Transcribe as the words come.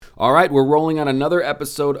All right, we're rolling on another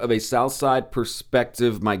episode of A Southside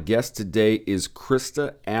Perspective. My guest today is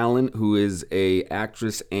Krista Allen, who is an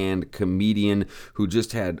actress and comedian who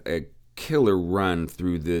just had a killer run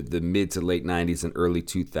through the mid to late 90s and early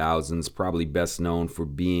 2000s, probably best known for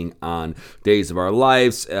being on Days of Our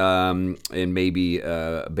Lives and maybe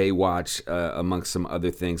Baywatch, amongst some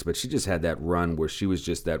other things. But she just had that run where she was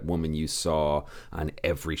just that woman you saw on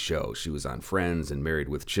every show. She was on Friends and Married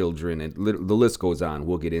with Children, and the list goes on.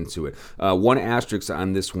 We'll get into it. One asterisk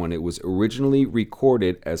on this one: it was originally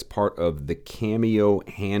recorded as part of the Cameo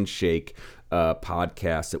Handshake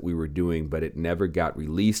podcast that we were doing, but it never got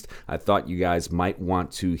released. I thought you guys might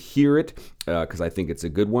want to hear it because I think it's a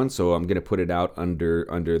good one. So I'm going to put it out under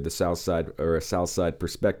the Southside or a Southside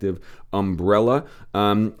Perspective umbrella.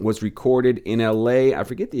 Was recorded in LA. I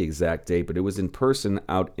forget the exact date, but it was in person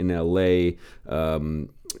out in LA a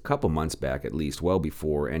couple months back, at least, well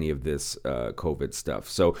before any of this COVID stuff.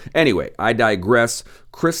 So anyway, I digress.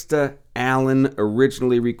 Krista Allen,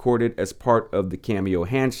 originally recorded as part of the Cameo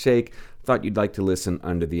Handshake. Thought you'd like to listen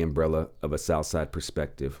under the umbrella of a Southside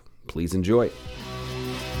Perspective. Please enjoy.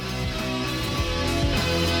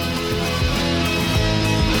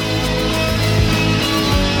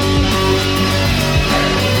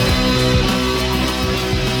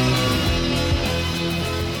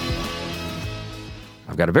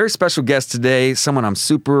 I've got a very special guest today, someone I'm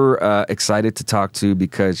super excited to talk to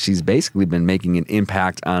because she's basically been making an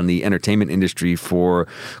impact on the entertainment industry for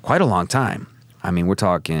quite a long time. I mean, we're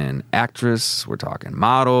talking actress, we're talking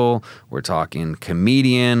model, we're talking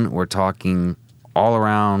comedian, we're talking all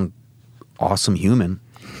around awesome human.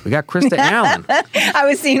 We got Krista Allen. I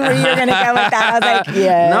was seeing where you were going to go with that. I was like,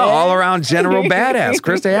 yeah. No, all around general badass.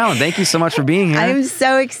 Krista Allen, thank you so much for being here. I'm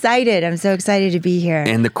so excited. I'm so excited to be here.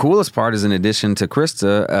 And the coolest part is, in addition to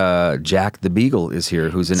Krista, Jack the Beagle is here,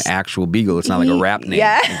 who's an actual beagle. It's not like a rap name.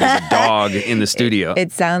 Yeah. There's a dog in the studio.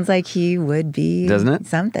 It sounds like he would be. Doesn't it?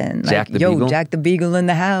 Something. Jack like, the Beagle. Jack the Beagle in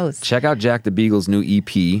the house. Check out Jack the Beagle's new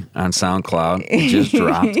EP on SoundCloud. It just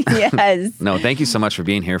dropped. Yes. No, thank you so much for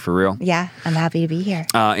being here, for real. Yeah, I'm happy to be here.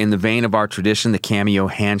 In the vein of our tradition, the Cameo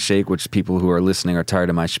Handshake, which people who are listening are tired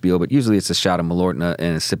of my spiel, but usually it's a shot of Malort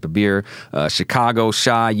and a sip of beer. Chicago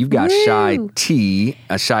Shy, you've got Woo. Shy tea,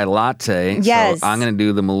 a Shy latte. Yes. So I'm going to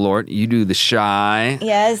do the Malort, you do the Shy.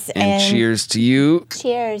 Yes. And cheers to you.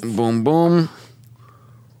 Cheers. Boom, boom.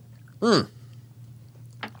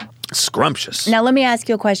 Scrumptious. Now, let me ask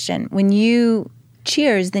you a question. When you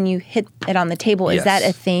cheers, then you hit it on the table. Yes. Is that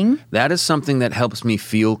a thing? That is something that helps me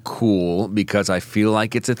feel cool because I feel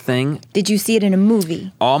like it's a thing. Did you see it in a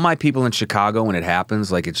movie? All my people in Chicago, when it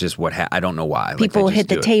happens, like it's just I don't know why. People like, hit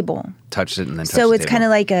the table. Touch it and then touch So the it's table. kind of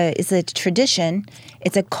like it's a tradition.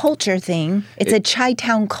 It's a culture thing. It's a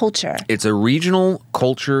Chi-Town culture. It's a regional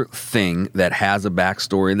culture thing that has a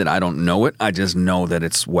backstory that I don't know it. I just know that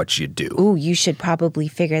it's what you do. Ooh, you should probably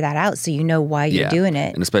figure that out so you know why you're doing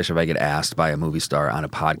it. And especially if I get asked by a movie star on a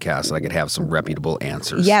podcast, I could have some reputable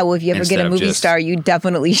answers. Yeah, well, if you ever get a movie star, you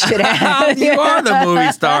definitely should have. You are the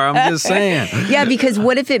movie star, I'm just saying. Yeah, because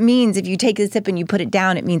what if it means if you take a sip and you put it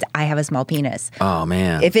down, it means I have a small penis. Oh,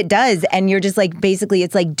 man. If it does, and you're just like, basically,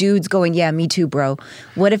 it's like dudes going, yeah, me too, bro.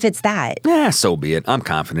 What if it's that? Yeah, so be it. I'm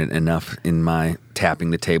confident enough in my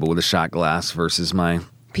tapping the table with a shot glass versus my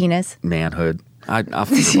Penis? manhood. I'll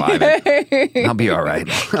survive it. I'll be all right.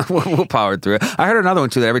 We'll power through it. I heard another one,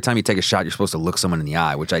 too, that every time you take a shot, you're supposed to look someone in the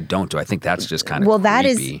eye, which I don't do. I think that's just kind of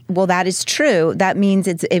creepy. That is true. That means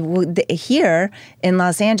here in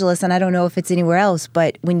Los Angeles, and I don't know if it's anywhere else,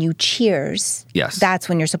 but when you cheers, yes, that's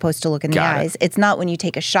when you're supposed to look in the eyes. It's not when you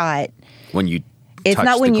take a shot. When you It's touch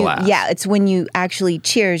not when the you, glass. yeah, it's when you actually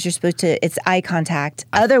cheers, you're supposed to, it's eye contact.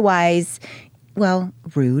 Otherwise, well,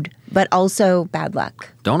 rude, but also bad luck.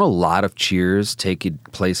 Don't a lot of cheers take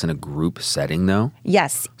place in a group setting, though?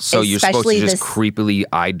 Yes. So you're supposed to just creepily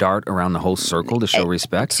eye dart around the whole circle to show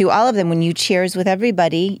respect? To all of them. When you cheers with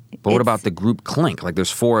everybody. But what about the group clink? Like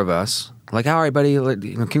there's four of us. Like, all right, buddy,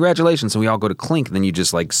 congratulations. And we all go to clink, and then you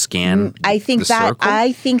just like scan I think the that circle?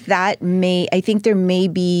 I think there may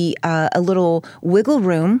be a little wiggle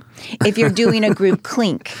room if you're doing a group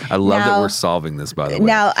clink. I love that we're solving this, by the way.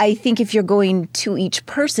 Now, I think if you're going to each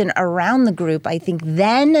person around the group, I think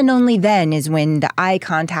then and only then is when the eye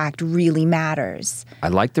contact really matters. I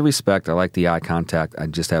like the respect. I like the eye contact. I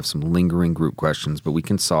just have some lingering group questions, but we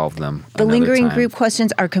can solve them The another lingering time. group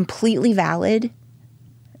questions are completely valid.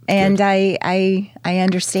 And I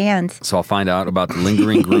understand. So I'll find out about the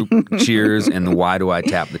lingering group cheers and the why do I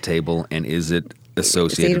tap the table, and is it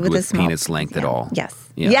associated with a small penis length at all? Yes.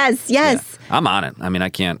 Yeah. Yes. Yeah. I'm on it. I mean, I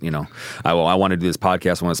can't, I want to do this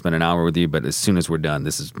podcast. I want to spend an hour with you, but as soon as we're done,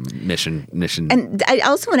 this is mission. And I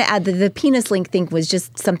also want to add that the penis link thing was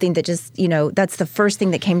just something that just, that's the first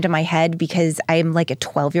thing that came to my head because I'm like a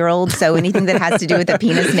 12-year-old. So anything that has to do with the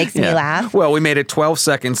penis makes me laugh. Well, we made it 12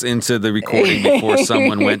 seconds into the recording before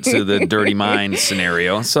someone went to the dirty mind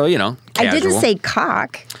scenario. So, casual. I didn't say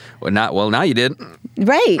cock. Well, now you did.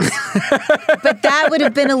 Right. But that would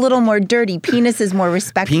have been a little more dirty. Penis is more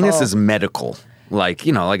respectful. Penis is medical. Like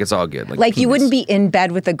it's all good. Like you wouldn't be in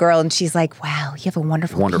bed with a girl and she's like, wow, you have a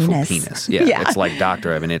wonderful penis. Yeah. It's like,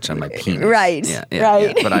 doctor, I have an itch on my penis. Right. Yeah.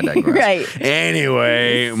 But I digress. Right.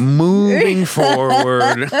 Anyway, moving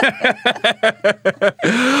forward.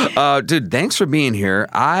 Dude, thanks for being here.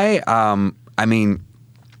 I mean,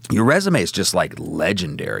 your resume is just like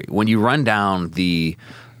legendary. When you run down the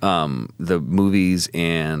movies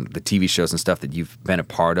and the TV shows and stuff that you've been a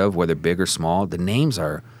part of, whether big or small, the names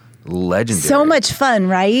are legendary. So much fun,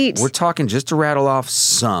 right? We're talking, just to rattle off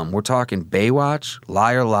some, we're talking Baywatch,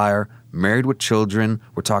 Liar Liar, Married with Children,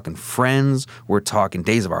 we're talking Friends, we're talking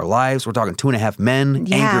Days of Our Lives, we're talking 2.5 Men,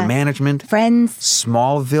 Anger Management, Friends,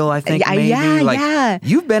 Smallville, I think maybe. Yeah.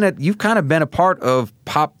 You've kind of been a part of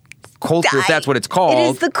pop culture, if that's what it's called. It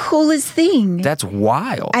is the coolest thing. That's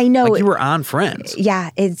wild. I know. Like you were on Friends. Yeah,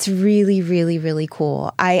 it's really, really, really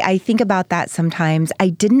cool. I think about that sometimes. I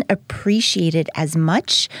didn't appreciate it as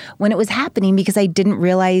much when it was happening because I didn't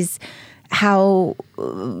realize how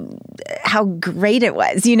great it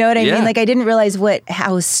was. You know what I mean? Like I didn't realize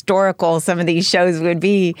how historical some of these shows would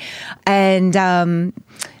be. And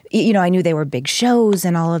I knew they were big shows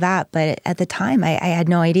and all of that, but at the time, I had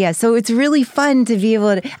no idea. So it's really fun to be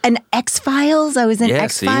able to. And X-Files, I was in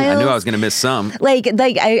X-Files. See, I knew I was going to miss some.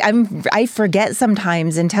 I forget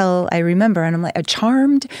sometimes until I remember, and I'm like,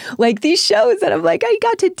 Charmed, like these shows, and I'm like, I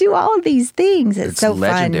got to do all of these things. It's so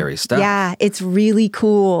legendary fun. Stuff. Yeah, it's really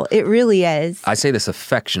cool. It really is. I say this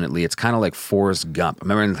affectionately. It's kind of like Forrest Gump.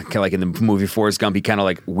 Remember, in the movie Forrest Gump, he kind of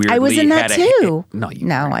like weirdly. I was in that too. No,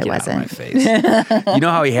 I wasn't. Out of my face. You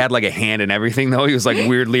know how he had like a hand in everything, though? He was like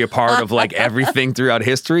weirdly a part of like everything throughout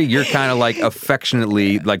history. You're kind of like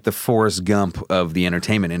affectionately like the Forrest Gump of the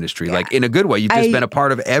entertainment industry. Yeah. Like in a good way. You've just been a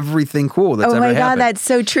part of everything cool that's ever happened. Oh my God, that's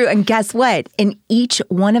so true. And guess what? In each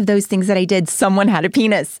one of those things that I did, someone had a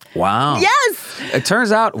penis. Wow. Yes! It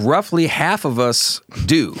turns out roughly half of us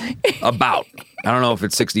do. About. I don't know if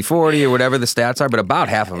it's 60-40 or whatever the stats are, but about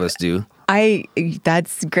half of us do.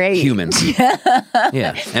 That's great. Humans.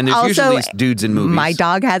 Yeah. And there's usually these dudes in movies. My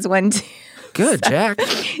dog has one too. Good, Jack.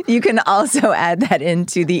 You can also add that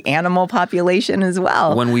into the animal population as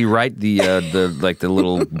well. When we write the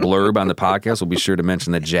little blurb on the podcast, we'll be sure to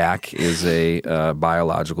mention that Jack is a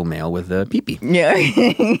biological male with a pee-pee. Yeah.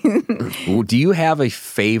 Do you have a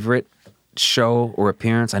favorite show or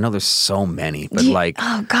appearance? I know there's so many, but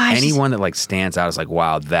anyone that like stands out is like,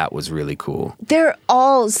 wow, that was really cool. They're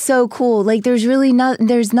all so cool. Like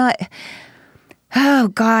there's not. Oh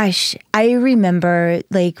gosh, I remember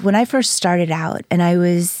like when I first started out and I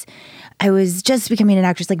was just becoming an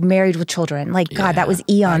actress, like Married with Children. Like, God, that was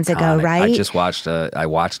eons ago, right? I just watched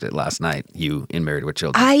it last night, you in Married with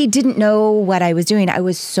Children. I didn't know what I was doing. I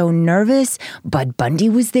was so nervous. Bud Bundy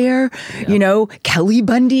was there, Kelly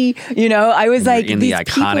Bundy, I was like, in the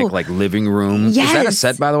iconic people. Like living room. Yes. Is that a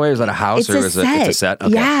set, by the way? Or is that a house? It's a set?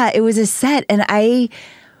 Okay. Yeah, it was a set. And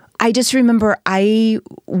I just remember I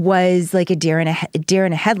was like a deer in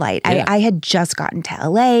a headlight. Yeah. I had just gotten to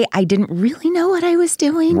LA. I didn't really know what I was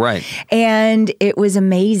doing. Right. And it was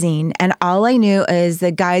amazing. And all I knew is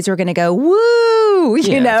the guys were going to go, woo,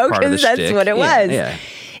 because that's what it was. Yeah.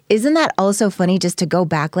 Isn't that also funny just to go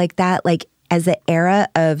back like that? Like as an era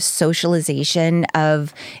of socialization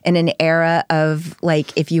in an era of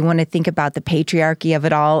like, if you want to think about the patriarchy of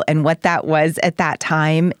it all and what that was at that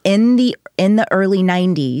time in the early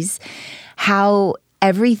 90s, how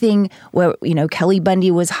everything, Kelly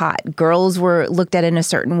Bundy was hot. Girls were looked at in a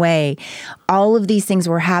certain way. All of these things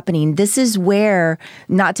were happening. This is where,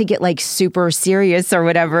 not to get like super serious or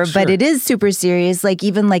whatever, but it is super serious. Like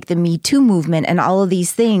even like the Me Too movement and all of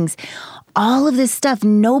these things. All of this stuff,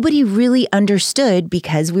 nobody really understood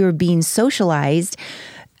because we were being socialized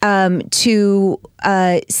to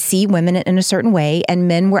see women in a certain way, and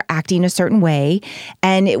men were acting a certain way,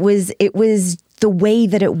 and it was the way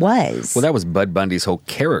that it was. Well, that was Bud Bundy's whole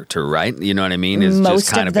character, right? You know what I mean? It's Most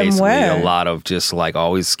just kind of basically a lot of just like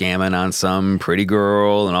always scamming on some pretty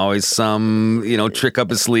girl and always some, trick up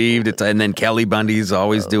his sleeve. And then Kelly Bundy's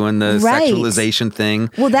always doing the sexualization thing.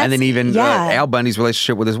 Well, and then even Al Bundy's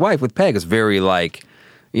relationship with his wife, with Peg, is very like,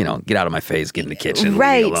 get out of my face, get in the kitchen, leave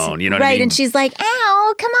me alone. You know what I mean? And she's like,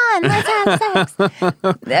 ow, come on, let's have sex.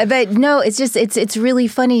 But no, it's just, it's really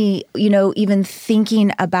funny, even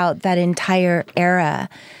thinking about that entire era.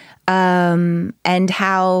 And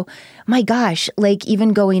how, my gosh, like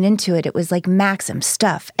even going into it, it was like Maxim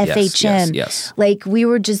stuff, FHM. Yes. Like we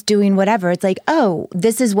were just doing whatever. It's like, oh,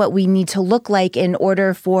 this is what we need to look like in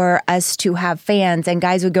order for us to have fans. And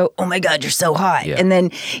guys would go, oh my God, you're so hot. Yeah. And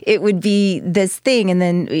then it would be this thing. And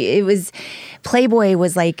then it was, Playboy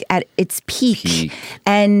was like at its peak.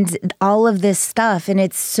 And all of this stuff. And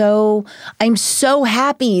I'm so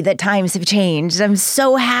happy that times have changed. I'm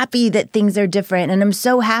so happy that things are different. And I'm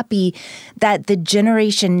so happy that the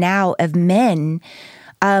generation now of men,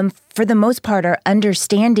 for the most part, are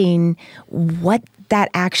understanding what that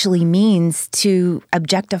actually means to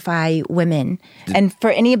objectify women. And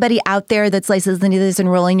for anybody out there that's like listening to this and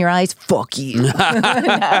rolling your eyes, fuck you.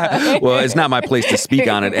 Well, it's not my place to speak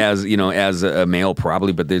on it as a male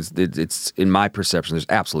probably, but it's in my perception, there's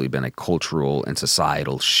absolutely been a cultural and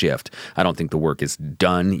societal shift. I don't think the work is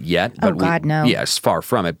done yet. But God, no. Yes, far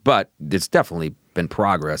from it, but it's definitely been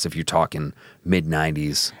progress if you're talking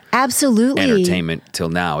mid-90s. Absolutely. Entertainment till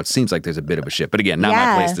now. It seems like there's a bit of a shift. But again, not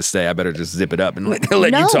my place to say. I better just zip it up and let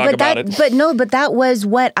you talk about it. But that was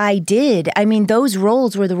what I did. I mean, those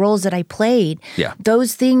roles were the roles that I played. Yeah.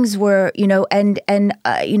 Those things were, and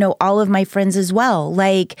all of my friends as well.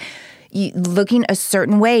 Like, looking a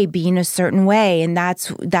certain way, being a certain way. And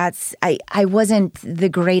that's I wasn't the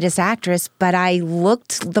greatest actress, but I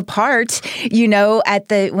looked the part,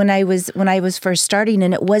 when I was first starting.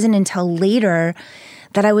 And it wasn't until later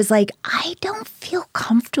that I was like, I don't feel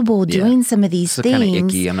comfortable doing some of these things. It's kind of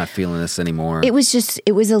icky. I'm not feeling this anymore. It was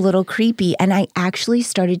a little creepy. And I actually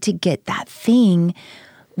started to get that thing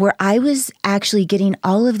where I was actually getting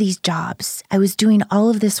all of these jobs. I was doing all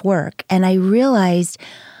of this work. And I realized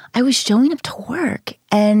I was showing up to work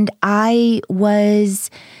and I was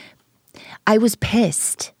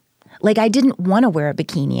pissed. Like, I didn't want to wear a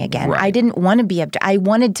bikini again. Right. I didn't want to be I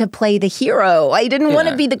wanted to play the hero. I didn't want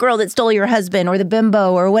to be the girl that stole your husband or the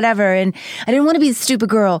bimbo or whatever. And I didn't want to be the stupid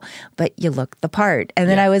girl, but you look the part. And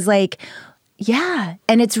then I was like, yeah.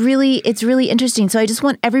 And it's really interesting. So I just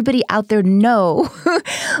want everybody out there to know,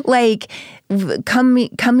 like,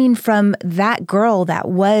 coming from that girl that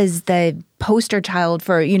was the poster child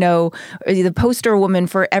for, the poster woman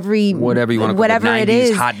for every whatever you want to whatever call it, the 90s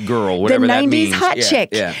is hot girl, whatever the 90s that means. Hot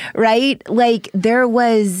chick, right? Like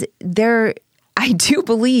I do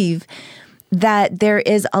believe that there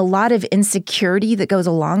is a lot of insecurity that goes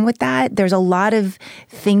along with that. There's a lot of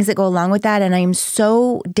things that go along with that. And I am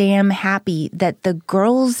so damn happy that the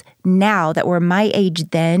girls now that were my age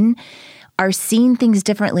then are seeing things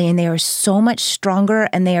differently, and they are so much stronger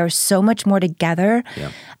and they are so much more together. Yeah.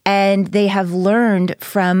 And they have learned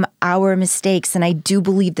from our mistakes. And I do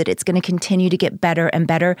believe that it's going to continue to get better and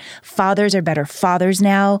better. Fathers are better fathers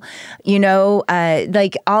now,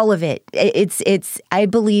 like all of it. I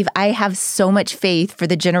believe I have so much faith for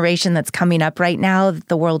the generation that's coming up right now that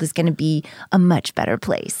the world is going to be a much better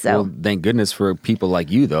place. So, well, thank goodness for people like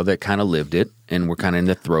you, though, that kind of lived it. And we're kind of in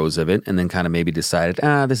the throes of it, and then kind of maybe decided,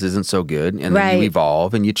 this isn't so good. And then you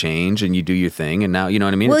evolve and you change and you do your thing. And now, you know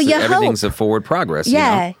what I mean? Well, everything's a forward progress.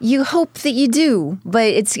 Yeah, you hope that you do.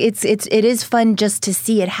 But it is fun just to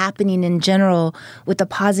see it happening in general with the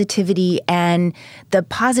positivity and the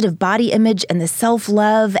positive body image and the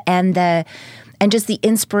self-love and just the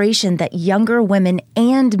inspiration that younger women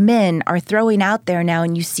and men are throwing out there now.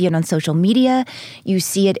 And you see it on social media, you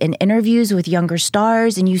see it in interviews with younger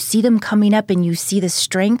stars, and you see them coming up and you see the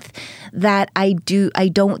strength that I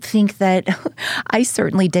don't think that I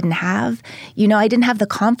certainly didn't have. I didn't have the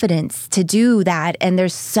confidence to do that. And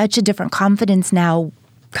there's such a different confidence now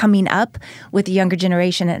coming up with the younger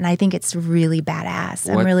generation. And I think it's really badass.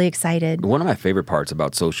 I'm really excited. One of my favorite parts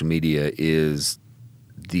about social media is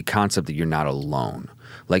the concept that you're not alone.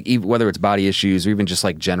 Like, whether it's body issues or even just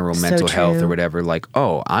like general mental health or whatever, like,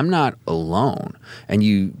 oh, I'm not alone. And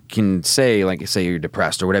you can say, like, say you're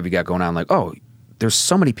depressed or whatever you got going on, like, oh, there's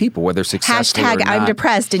so many people, whether successful or not. I'm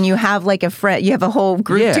depressed, and you have like a friend, you have a whole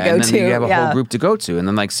group to go to. You have a whole group to go to. And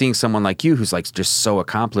then like seeing someone like you who's like just so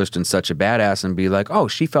accomplished and such a badass and be like, oh,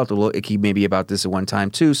 she felt a little icky maybe about this at one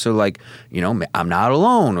time too. So like, I'm not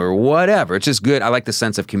alone or whatever. It's just good. I like the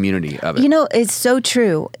sense of community of it. It's so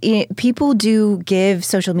true. People do give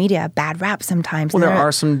social media a bad rap sometimes. Well, there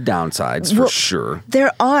are some downsides for sure.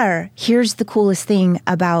 There are. Here's the coolest thing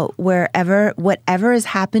about whatever has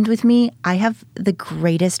happened with me, I have the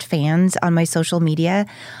greatest fans on my social media.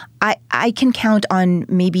 I can count on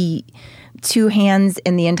maybe two hands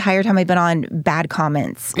in the entire time I've been on bad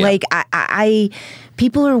comments. Yeah. Like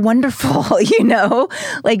people are wonderful,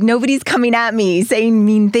 like nobody's coming at me saying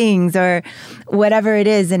mean things or whatever it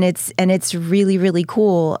is. And it's really, really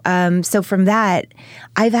cool. So from that,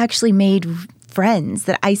 I've actually made friends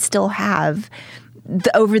that I still have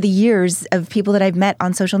over the years of people that I've met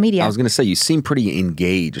on social media. I was going to say, you seem pretty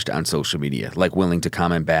engaged on social media, like willing to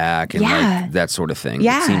comment back and like that sort of thing.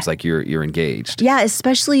 Yeah. It seems like you're engaged. Yeah,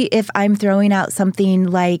 especially if I'm throwing out something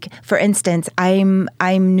like, for instance, I'm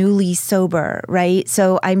newly sober, right?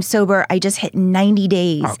 So I'm sober. I just hit 90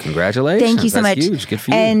 days. Oh, congratulations. Thank you so much. That's huge. Good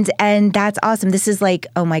for you. And that's awesome. This is like,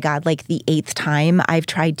 oh my God, like the 8th time I've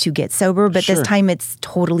tried to get sober, but this time it's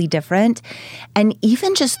totally different. And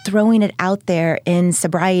even just throwing it out there in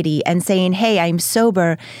sobriety and saying, hey, I'm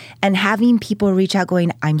sober, and having people reach out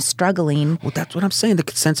going, I'm struggling. Well, that's what I'm saying.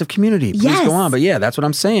 The sense of community. Please go on. But yeah, that's what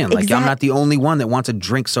I'm saying. Like, I'm not the only one that wants a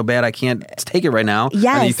drink so bad I can't take it right now. Yes.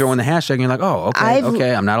 And then you throw in the hashtag and you're like, oh,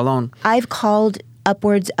 okay, I'm not alone. I've called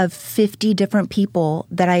upwards of 50 different people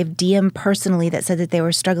that I've DM'd personally that said that they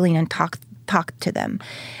were struggling and talk to them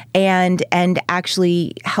and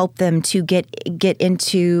actually help them to get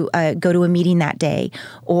into go to a meeting that day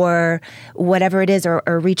or whatever it is, or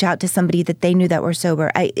reach out to somebody that they knew that were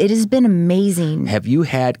sober. It has been amazing. Have you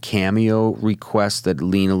had Cameo requests that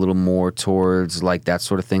lean a little more towards like that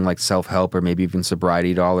sort of thing, like self-help or maybe even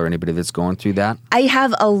sobriety at all, or anybody that's going through that? I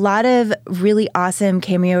have a lot of really awesome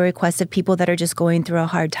Cameo requests of people that are just going through a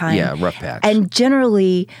hard time. Yeah, rough patch. And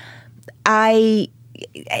generally,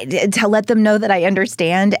 to let them know that I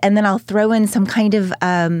understand, and then I'll throw in some kind of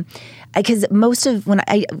because most of when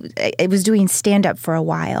I was doing stand-up for a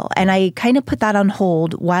while, and I kind of put that on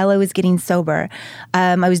hold while I was getting sober.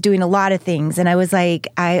 I was doing a lot of things, and I was like,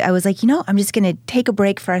 I'm just going to take a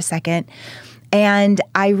break for a second. And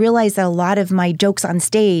I realized that a lot of my jokes on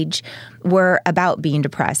stage were about being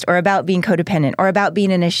depressed or about being codependent or about being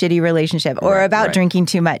in a shitty relationship or about drinking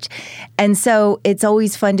too much. And so it's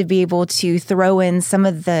always fun to be able to throw in some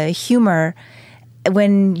of the humor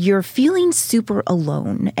when you're feeling super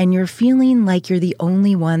alone and you're feeling like you're the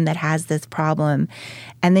only one that has this problem,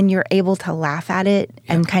 and then you're able to laugh at it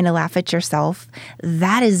and kind of laugh at yourself.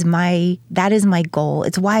 That is my goal.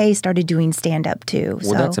 It's why I started doing stand-up too.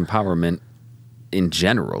 Well, that's empowerment. In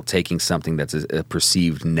general, taking something that's a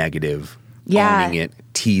perceived negative, owning it,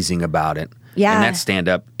 teasing about it. Yeah. And that's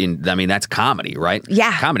stand-up that's comedy, right?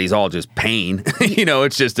 Yeah. Comedy's all just pain.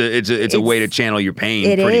 It's just it's a way to channel your pain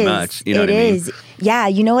pretty much. You know what I mean? It is. Yeah.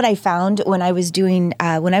 You know what I found when I was doing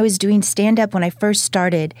stand-up when I first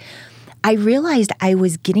started? I realized I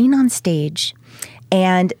was getting on stage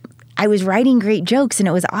and I was writing great jokes and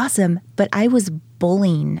it was awesome, but I was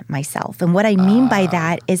bullying myself. And what I mean by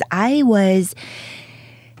that is I was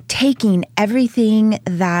taking everything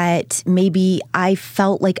that maybe I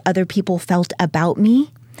felt like other people felt about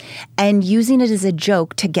me and using it as a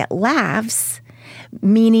joke to get laughs.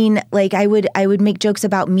 Meaning, like I would make jokes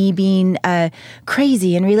about me being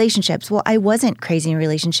crazy in relationships. Well, I wasn't crazy in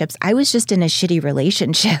relationships. I was just in a shitty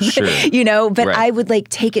relationship, But I would like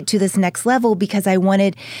take it to this next level because I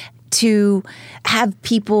wanted to have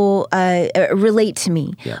people relate to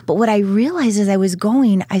me. Yeah. But what I realized as I was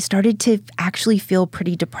going, I started to actually feel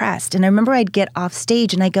pretty depressed. And I remember I'd get off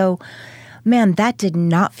stage and I go, man, that did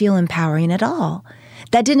not feel empowering at all.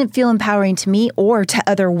 That didn't feel empowering to me or to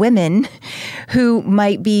other women who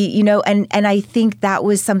might be, and I think that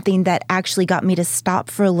was something that actually got me to stop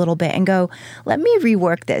for a little bit and go, let me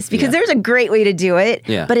rework this because there's a great way to do it,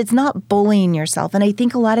 but it's not bullying yourself. And I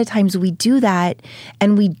think a lot of times we do that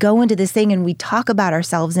and we go into this thing and we talk about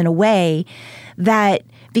ourselves in a way that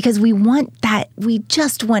because we want that, we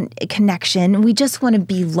just want a connection. We just want to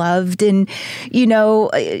be loved. And,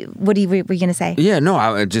 what were you going to say? Yeah, no,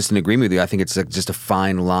 I'm just in agreement with you. I think it's just a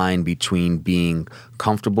fine line between being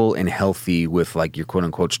comfortable and healthy with like your quote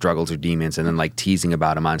unquote struggles or demons and then like teasing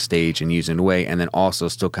about them on stage and using it away, and then also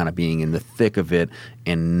still kind of being in the thick of it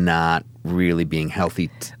and not really being healthy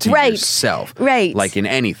to yourself. Right. Like in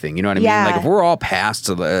anything, you know what I mean? Like if we're all past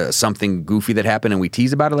something goofy that happened and we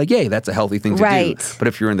tease about it, like, yay, that's a healthy thing to do. But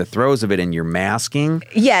if you're in the throes of it and you're masking,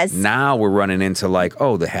 now we're running into like,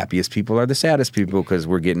 oh, the happiest people are the saddest people because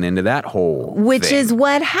we're getting into that whole Which thing. Is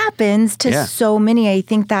what happens to so many. I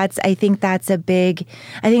think that's a big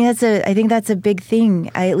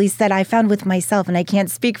thing, at least that I found with myself, and I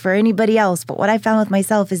can't speak for anybody else, but what I found with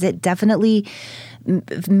myself is it definitely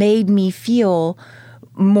made me feel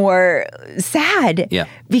more sad. Yeah.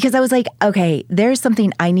 Because I was like, okay, there's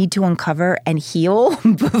something I need to uncover and heal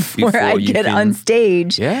before I get on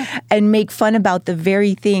stage and make fun about the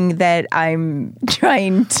very thing that I'm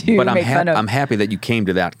trying to make fun of. I'm happy that you came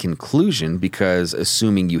to that conclusion, because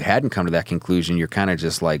assuming you hadn't come to that conclusion, you're kind of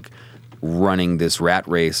just like running this rat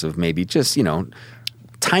race of maybe just,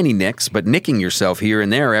 tiny nicks, but nicking yourself here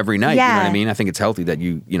and there every night. Yeah. You know what I mean? I think it's healthy that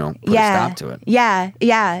you put a stop to it. Yeah.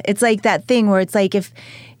 It's like that thing where it's like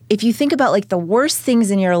if you think about like the worst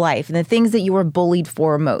things in your life and the things that you were bullied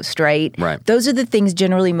for most, right? Right. Those are the things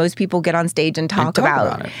generally most people get on stage and talk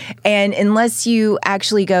about. And unless you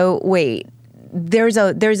actually go, wait, there's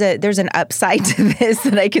an upside to this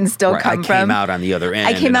that I can still come from. I came out on the other end.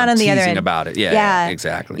 I came out on the other end about it. Yeah,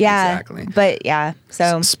 exactly. Yeah. Exactly. But yeah,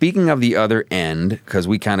 so speaking of the other end, because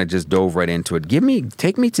we kind of just dove right into it.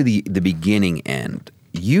 Take me to the beginning end.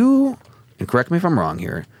 You, and correct me if I'm wrong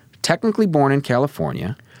here, technically born in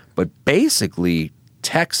California, but basically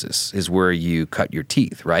Texas is where you cut your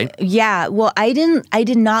teeth, right? Yeah. Well, I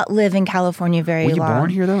did not live in California very long. Were you born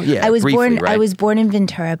here though? Yeah. I was briefly, born. right? I was born in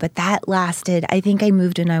Ventura, but that lasted. I think I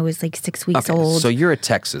moved when I was like 6 weeks old. So you're a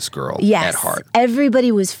Texas girl at heart.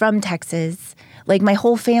 Everybody was from Texas. Like my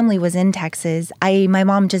whole family was in Texas. My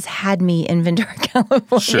mom just had me in Ventura,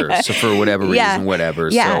 California. Sure. So for whatever reason, whatever.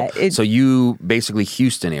 Yeah. So you basically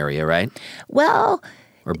Houston area, right? Well.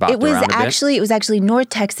 It was actually North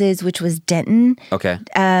Texas, which was Denton. Okay.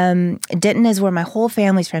 Denton is where my whole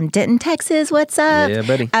family's from. Denton, Texas. What's up? Yeah,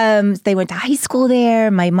 buddy. They went to high school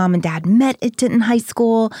there. My mom and dad met at Denton High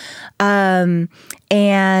School. And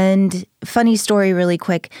funny story, really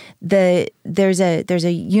quick. There's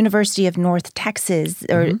a University of North Texas,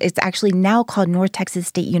 or it's actually now called North Texas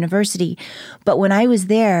State University. But when I was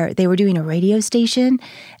there, they were doing a radio station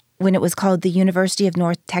when it was called the University of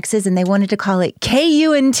North Texas, and they wanted to call it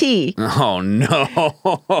KUNT. Oh, no.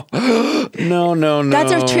 No.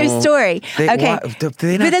 That's a true story. Okay.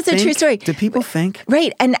 But that's a true story. Do people think?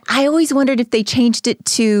 Right. And I always wondered if they changed it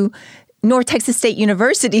to North Texas State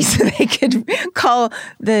University so they could call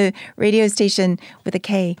the radio station with a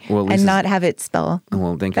K and not have it spell.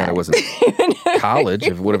 Well, thank God it wasn't college.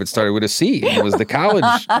 What if it started with a C? It was the college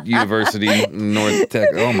University North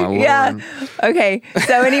Texas. Oh, my Lord. Yeah. Okay.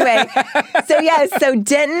 So anyway, so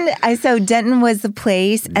Denton was the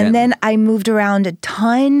place. And then I moved around a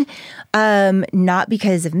ton. Not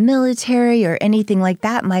because of military or anything like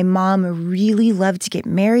that. My mom really loved to get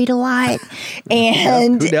married a lot.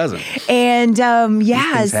 And who doesn't? And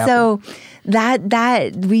so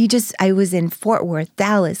I was in Fort Worth,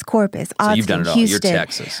 Dallas, Corpus, Austin, so you've done it all. Houston. You're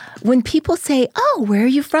Texas. When people say, "Oh, where are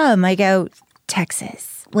you from?" I go, Texas.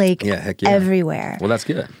 Like everywhere. Well, that's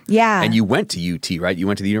good. Yeah. And you went to UT, right? You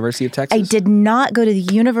went to the University of Texas? I did not go to the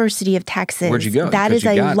University of Texas. Where'd you go? That is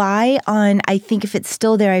a lie on, I think if it's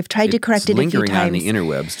still there, I've tried to correct it a few times. Lingering on the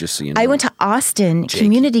interwebs, just so you know. I went to Austin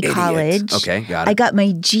Community College. Okay, got it. I got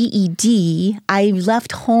my GED. I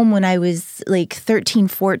left home when I was like 13,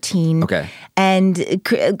 14. Okay. And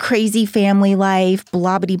crazy family life,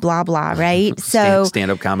 blah, blah, blah, blah, right? So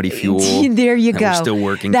stand-up comedy fuel. There you go. We're still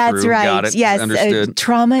working That's through. right. Got it. Yes. Understood.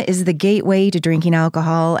 Trauma is the gateway to drinking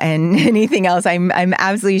alcohol and anything else. I'm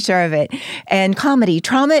absolutely sure of it. And comedy.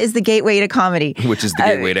 Trauma is the gateway to comedy. Which is the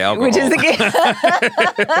gateway to alcohol. Which is the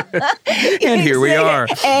And here we are.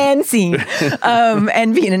 And scene.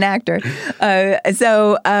 And being an actor.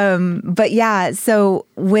 So I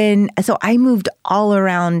moved all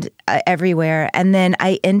around everywhere. And then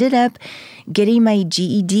I ended up getting my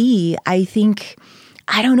GED. I think,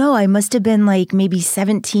 I don't know, I must have been like maybe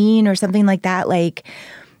 17 or something like that. Like,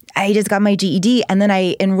 I just got my GED, and then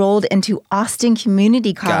I enrolled into Austin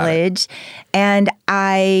Community College, and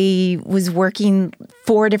I was working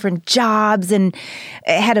 4 different jobs and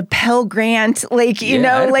had a Pell Grant, I was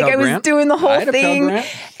doing the whole thing.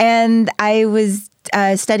 And I was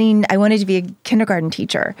studying. I wanted to be a kindergarten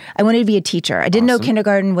teacher. I wanted to be a teacher. I didn't know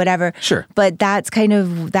kindergarten, whatever. Sure. But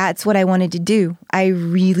that's what I wanted to do. I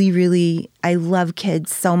really, really, I love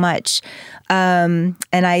kids so much. And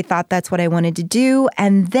I thought that's what I wanted to do.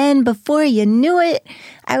 And then before you knew it,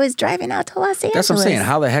 I was driving out to Los Angeles. That's what I'm saying.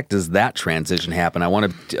 How the heck does that transition happen? I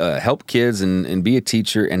want to help kids and be a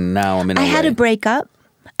teacher, and now I'm in LA. I had a breakup.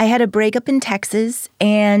 In Texas,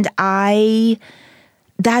 and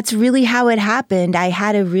that's really how it happened. I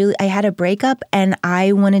had a breakup, and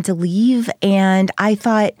I wanted to leave, and I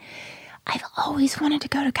thought, I've always wanted to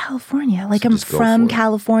go to California. Like, I'm from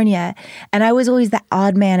California. And I was always the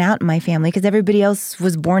odd man out in my family because everybody else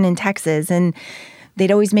was born in Texas. And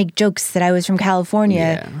they'd always make jokes that I was from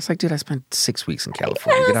California. Yeah. I was like, dude, I spent 6 weeks in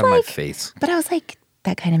California. Get out of my face. But I was like,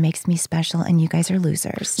 that kind of makes me special and you guys are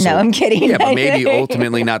losers. So, no, I'm kidding. Yeah, but maybe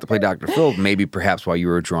ultimately not to play Dr. Phil. Maybe perhaps while you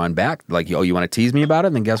were drawn back, like, oh, you want to tease me about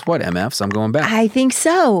it? Then guess what, MFs, I'm going back. I think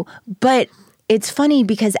so. But it's funny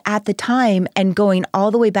because at the time, and going all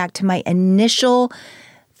the way back to my initial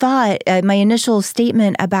thought, my initial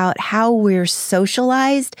statement about how we're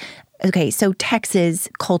socialized. Okay, so Texas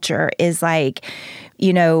culture is like,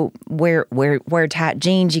 you know, wear tight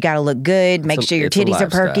jeans, you got to look good, make sure your titties are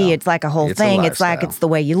perky. It's like a whole thing. It's like it's the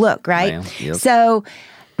way you look, right? Yep. So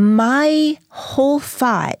my whole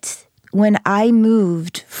thought when I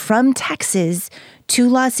moved from Texas to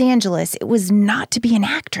Los Angeles, it was not to be an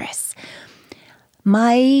actress.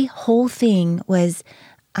 My whole thing was,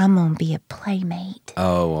 I'm going to be a playmate.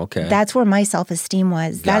 Oh, okay. That's where my self-esteem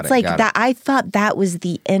was. Got that. I thought that was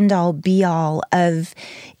the end-all, be-all of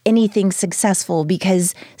anything successful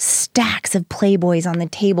because stacks of Playboys on the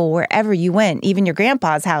table wherever you went, even your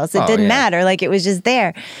grandpa's house. It didn't matter. Like, it was just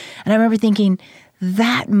there. And I remember thinking,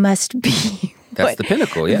 that must be That's the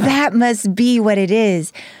pinnacle, yeah. That must be what it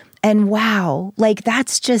is. And wow, like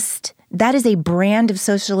that is a brand of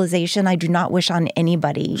socialization I do not wish on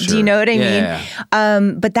anybody. Sure. Do you know what I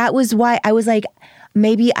mean? But that was why I was like,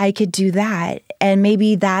 maybe I could do that. And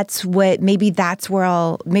maybe that's where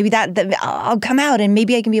I'll come out and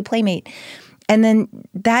maybe I can be a playmate. And then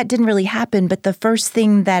that didn't really happen. But the first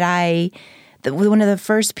thing one of the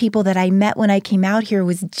first people that I met when I came out here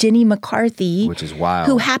was Jenny McCarthy. Which is wild.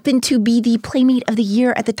 Who happened to be the Playmate of the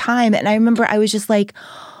Year at the time. And I remember I was just like,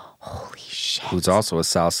 holy shit. Who's also a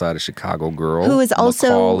South Side of Chicago girl. Who is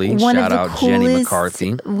also one of the coolest, Jenny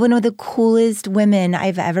McCarthy. One of the coolest women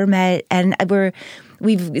I've ever met. And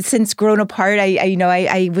we've since grown apart.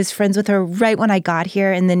 I was friends with her right when I got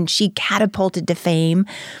here, and then she catapulted to fame.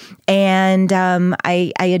 And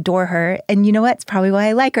I adore her. And you know what? It's probably why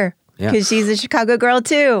I like her. Because she's a Chicago girl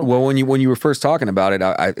too. Well, when you were first talking about it,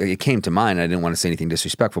 it came to mind. I didn't want to say anything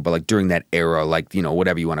disrespectful, but like during that era, like, you know,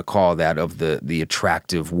 whatever you want to call that, of the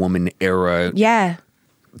attractive woman era. Yeah.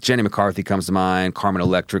 Jenny McCarthy comes to mind. Carmen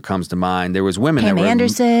Electra comes to mind. There was women Pam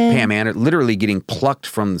Anderson, literally getting plucked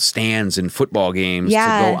from the stands in football games to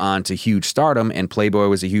go on to huge stardom, and Playboy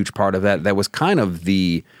was a huge part of that. That was kind of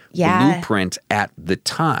the blueprint at the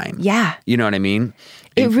time. Yeah, you know what I mean?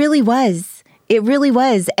 It really was. It really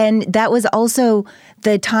was. And that was also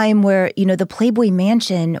the time where, you know, the Playboy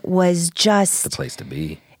Mansion was just the place to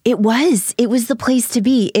be. It was the place to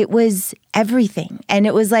be. It was everything. And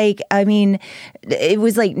it was like, I mean, it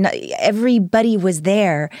was like everybody was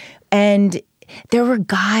there. And there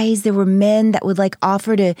were men that would like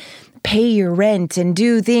offer to pay your rent and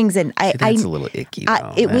do things. And that's a little icky,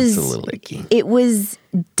 though. It was a little icky. It was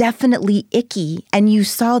definitely icky. And you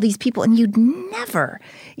saw these people and you'd never,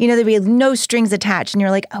 you know, there'd be no strings attached. And you're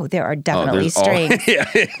like, oh, there are definitely strings.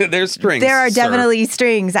 There's strings. There are definitely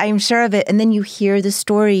strings. I'm sure of it. And then you hear the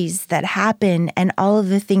stories that happen and all of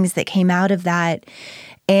the things that came out of that.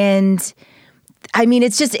 And I mean,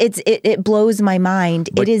 it's just, it blows my mind.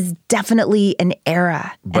 It is definitely an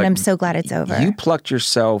era, and I'm so glad it's over. You plucked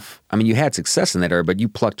yourself, I mean, you had success in that era, but you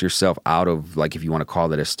plucked yourself out of, like, if you want to call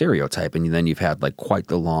that a stereotype, and then you've had, like, quite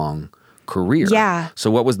the long career. Yeah.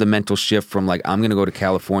 So what was the mental shift from, like, I'm going to go to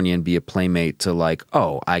California and be a playmate to, like,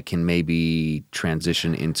 oh, I can maybe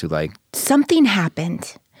transition into, like... Something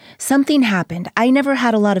happened. I never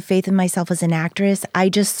had a lot of faith in myself as an actress. I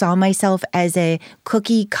just saw myself as a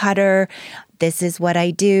cookie cutter. This is what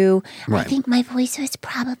I do. Right. I think my voice was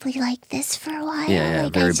probably like this for a while. Yeah,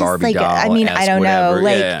 like, very Barbie doll. I mean, I don't know.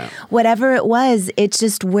 Like, whatever it was, it's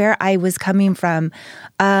just where I was coming from.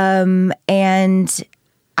 And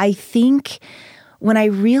I think when I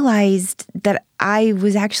realized that I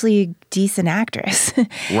was actually a decent actress,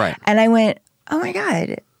 right, and I went, oh my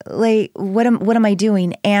God, like, what am I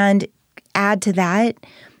doing? And add to that,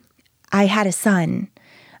 I had a son.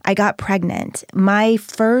 I got pregnant. My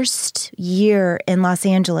first year in Los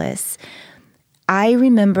Angeles, I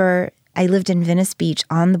remember I lived in Venice Beach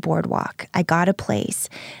on the boardwalk. I got a place.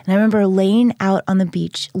 And I remember laying out on the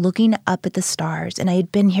beach, looking up at the stars. And I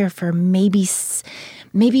had been here for maybe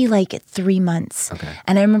like 3 months. Okay.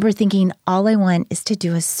 And I remember thinking, all I want is to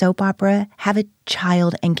do a soap opera, have a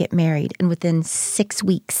child, and get married. And within 6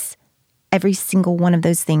 weeks, every single one of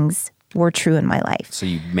those things were true in my life. So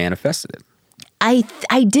you manifested it.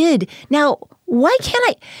 I did. Now, why can't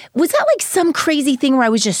I? Was that like some crazy thing where I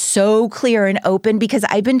was just so clear and open? Because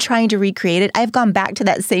I've been trying to recreate it. I've gone back to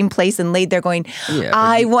that same place and laid there going,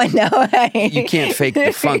 I want to. You can't fake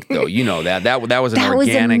the funk, though. You know that. That was an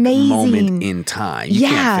organic moment in time. You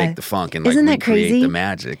can't fake the funk and like recreate the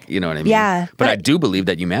magic. You know what I mean? Yeah. But I do believe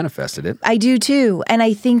that you manifested it. I do too. And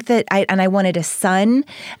I think that I wanted a son,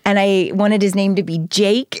 and I wanted his name to be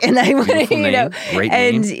Jake. And I wanted, Great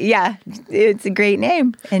name. And yeah, it's a great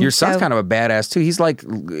name. And your son's kind of a badass too. He's like,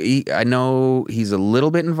 I know he's a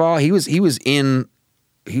little bit involved. He was in.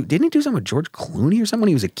 Didn't he do something with George Clooney or something when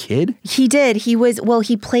he was a kid? He did. He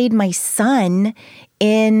played my son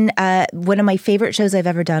in one of my favorite shows I've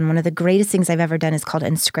ever done. One of the greatest things I've ever done is called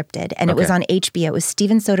Unscripted. And it was on HBO. It was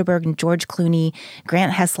Steven Soderbergh and George Clooney,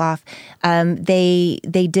 Grant Heslov.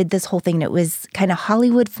 They did this whole thing. And it was kind of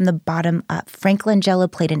Hollywood from the bottom up. Frank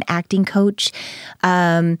Langella played an acting coach.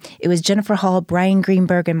 It was Jennifer Hall, Brian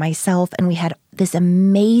Greenberg, and myself. And we had this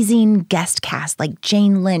amazing guest cast, like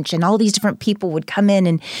Jane Lynch, and all these different people would come in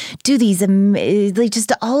and do these,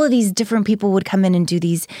 just all of these different people would come in and do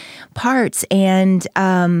these parts. And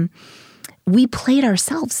we played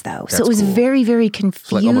ourselves, though. That's so it was cool. very, very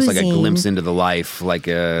confusing. Almost like a glimpse into the life, like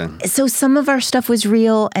a... So some of our stuff was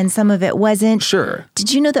real and some of it wasn't. Sure.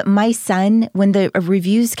 Did you know that my son, when the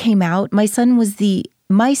reviews came out, my son was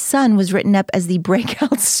written up as the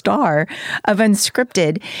breakout star of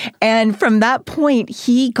Unscripted. And from that point,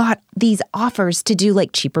 he got these offers to do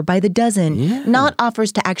like Cheaper by the Dozen, not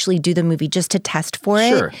offers to actually do the movie, just to test for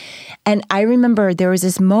it. And I remember there was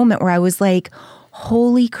this moment where I was like,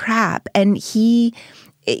 holy crap. And we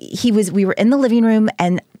were in the living room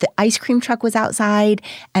and the ice cream truck was outside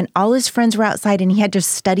and all his friends were outside and he had to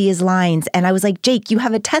study his lines. And I was like, Jake, you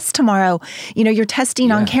have a test tomorrow. You're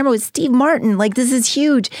testing on camera with Steve Martin. Like, this is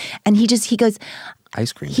huge. And he goes,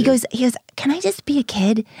 ice cream. He goes, can I just be a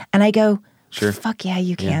kid? And I go, sure. Fuck yeah,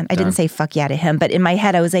 you can. I didn't say fuck yeah to him, but in my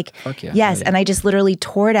head, I was like, fuck yeah, yes. yeah. And I just literally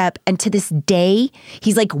tore it up. And to this day,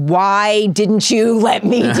 he's like, why didn't you let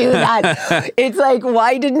me do that? It's like,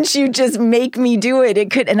 why didn't you just make me do it?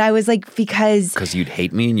 And I was like, because you'd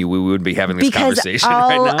hate me and we wouldn't be having this conversation right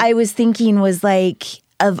now. All I was thinking was like,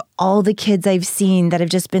 of all the kids I've seen that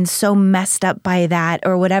have just been so messed up by that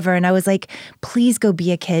or whatever. And I was like, please go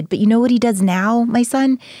be a kid. But you know what he does now, my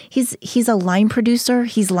son? He's a line producer.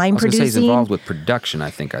 He's line producing. He's involved with production,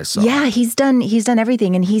 I think I saw. Yeah, he's done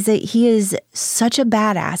everything. And he is such a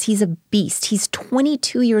badass. He's a beast. He's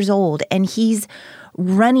 22 years old and he's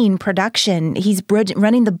running production. He's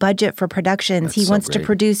running the budget for productions. He wants to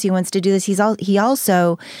produce. He wants to do this. He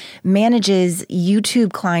also manages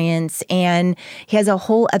YouTube clients, and he has a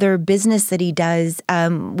whole other business that he does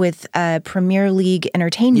with Premier League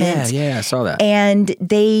Entertainment. Yeah, I saw that. And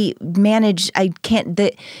they manage.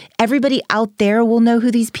 Everybody out there will know who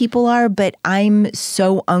these people are, but I'm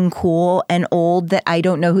so uncool and old that I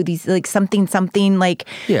don't know who these something like.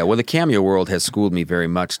 Yeah, well, the Cameo world has schooled me very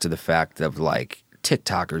much to the fact of like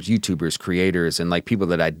TikTokers, YouTubers, creators, and like people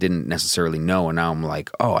that I didn't necessarily know, and now I'm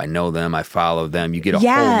like, oh, I know them, I follow them. You get a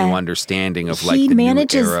whole new understanding of like the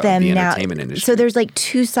manages new era them of the now. entertainment industry. So there's like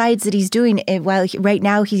two sides that he's doing. While right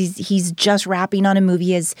now he's just wrapping on a movie.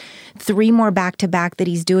 He has 3 more back to back that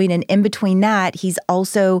he's doing, and in between that, he's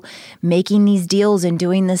also making these deals and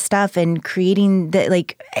doing this stuff and creating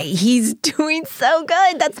he's doing so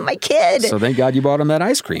good. That's my kid. So thank God you bought him that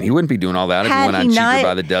ice cream. He wouldn't be doing all that if he went on Cheaper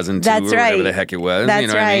by the Dozen too, or whatever the heck it was. That's you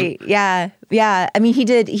know right. What I mean? Yeah. I mean, he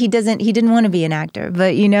didn't want to be an actor,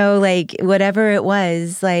 but whatever it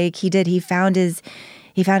was, it's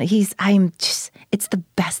the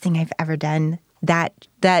best thing I've ever done. That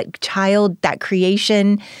child, that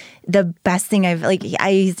creation, the best thing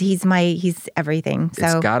he's everything. So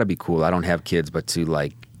it's gotta be cool. I don't have kids, but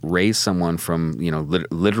to raise someone from,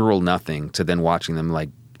 literal nothing to then watching them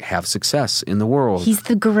have success in the world. He's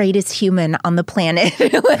the greatest human on the planet.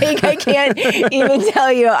 I can't even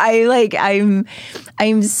tell you.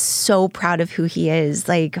 I'm so proud of who he is.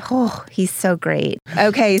 He's so great.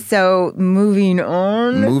 Okay, so moving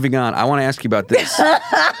on. I want to ask you about this. I'm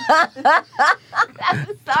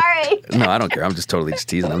sorry. No, I don't care. I'm just totally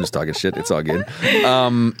teasing. I'm just talking shit. It's all good.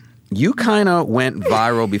 You kind of went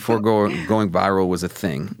viral before going viral was a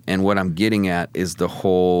thing. And what I'm getting at is the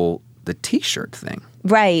T-shirt thing.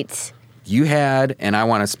 Right. You had, and I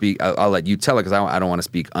want to speak, I'll let you tell it because I don't want to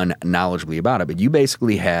speak unknowledgeably about it, but you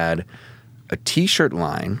basically had a T-shirt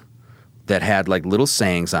line that had little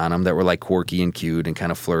sayings on them that were quirky and cute and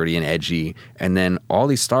kind of flirty and edgy, and then all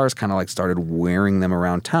these stars kind of started wearing them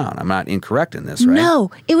around town. I'm not incorrect in this, right? No,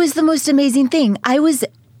 it was the most amazing thing. It was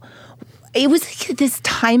this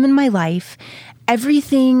time in my life,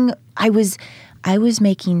 everything I was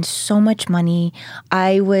making so much money.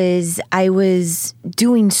 I was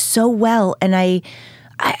doing so well, and I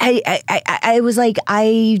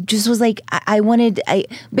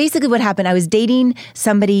basically what happened, I was dating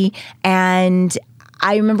somebody, and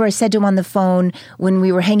I remember I said to him on the phone when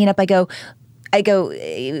we were hanging up,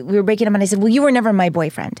 we were breaking up, and I said, well, you were never my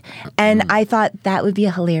boyfriend. And I thought that would be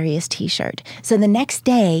a hilarious t-shirt. So the next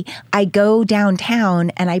day I go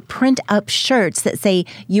downtown and I print up shirts that say,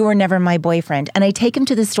 you were never my boyfriend. And I take them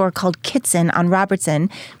to the store called Kitson on Robertson,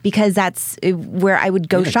 because that's where I would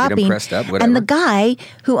go shopping. Get them pressed up, whatever. And the guy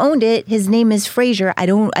who owned it, his name is Fraser.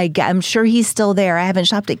 I'm sure he's still there. I haven't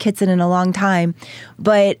shopped at Kitson in a long time,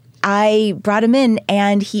 but I brought him in,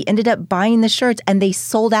 and he ended up buying the shirts, and they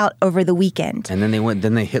sold out over the weekend. And then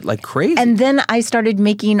they hit like crazy. And then I started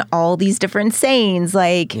making all these different sayings,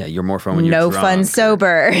 like, you're more fun when you're no drunk. Fun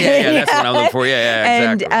sober. Yeah, that's what I'm looking for.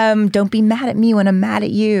 Yeah, exactly. And don't be mad at me when I'm mad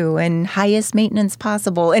at you, and highest maintenance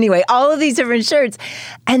possible. Anyway, all of these different shirts,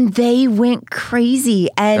 and they went crazy.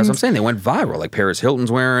 And that's what I'm saying. They went viral. Like Paris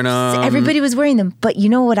Hilton's wearing them. Everybody was wearing them. But you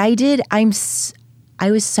know what I did? I was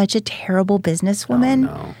such a terrible businesswoman.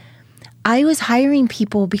 Oh, no. I was hiring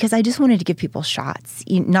people because I just wanted to give people shots,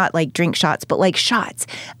 not like drink shots, but like shots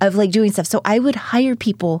of like doing stuff. So I would hire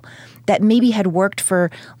people that maybe had worked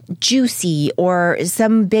for Juicy or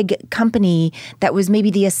some big company that was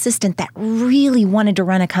maybe the assistant that really wanted to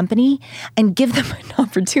run a company, and give them an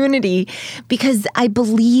opportunity because I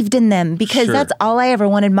believed in them, because that's all I ever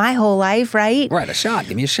wanted my whole life, right? Right, a shot.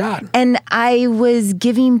 Give me a shot. And I was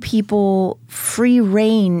giving people free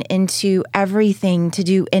reign into everything, to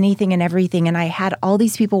do anything and everything. And I had all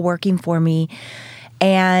these people working for me.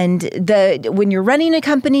 And when you're running a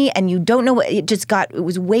company and you don't know what, it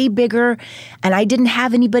was way bigger, and I didn't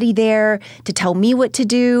have anybody there to tell me what to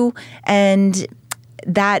do. And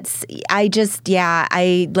that just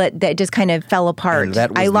kind of fell apart.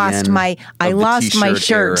 I lost my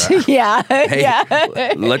shirt. Yeah.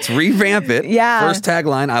 Hey, let's revamp it. Yeah. First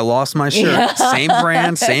tagline, I lost my shirt. Yeah. Same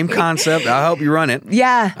brand, same concept. I'll help you run it.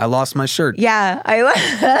 Yeah. I lost my shirt. Yeah.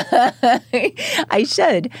 I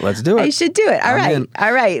should. Let's do it. I should do it. All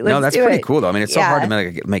right. Let's that's do pretty it. cool though. I mean, it's so hard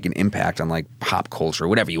to make an impact on like pop culture,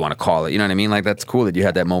 whatever you want to call it. You know what I mean? Like, that's cool that you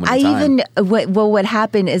had that moment in time. What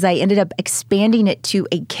happened is I ended up expanding it to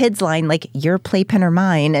a kids line, like your playpen or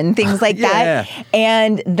mine, and things like that.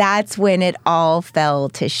 And that's when it all fell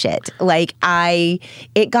to shit. Like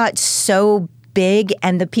it got so big,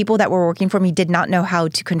 and the people that were working for me did not know how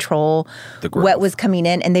to control what was coming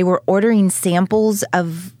in, and they were ordering samples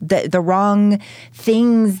of the wrong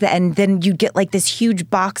things, and then you get like this huge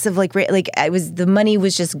box of the money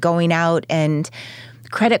was just going out, and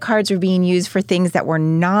credit cards were being used for things that were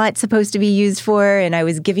not supposed to be used for, and I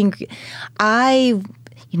was giving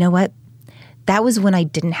you know what? That was when I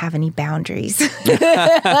didn't have any boundaries. That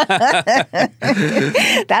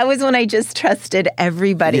was when I just trusted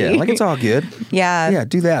everybody. Yeah, like, it's all good. Yeah. Yeah,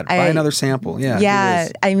 do that. Buy another sample. Yeah. Yeah.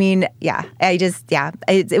 I mean, yeah.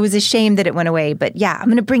 It was a shame that it went away, but yeah, I'm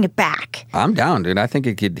going to bring it back. I'm down, dude. I think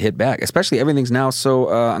it could hit back. Especially everything's now so,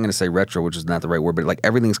 I'm going to say retro, which is not the right word, but like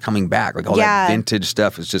everything's coming back. Like all that vintage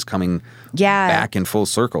stuff is just coming back in full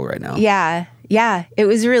circle right now. Yeah. Yeah. It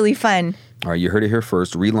was really fun. All right, you heard it here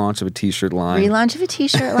first. Relaunch of a t-shirt line.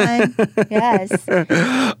 Yes.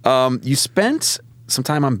 You spent some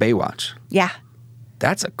time on Baywatch. Yeah.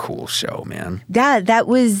 That's a cool show, man. Yeah,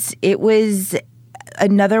 it was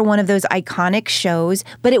another one of those iconic shows,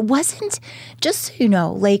 but it wasn't, just so you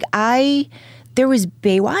know, there was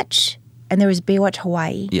Baywatch, and there was Baywatch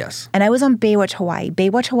Hawaii. Yes. And I was on Baywatch Hawaii.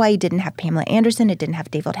 Baywatch Hawaii didn't have Pamela Anderson. It didn't have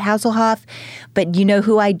David Hasselhoff. But you know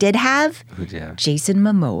who I did have? Who'd you have? Jason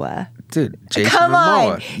Momoa. Dude, Jason Come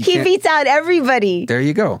Momoa. on. He beats out everybody. There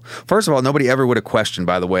you go. First of all, nobody ever would have questioned,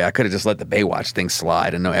 by the way. I could have just let the Baywatch thing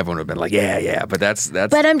slide, and everyone would have been like, yeah. But that's.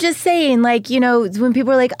 But I'm just saying, when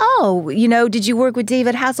people are like, oh, did you work with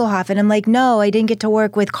David Hasselhoff? And I'm like, no, I didn't get to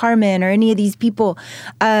work with Carmen or any of these people.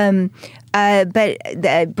 But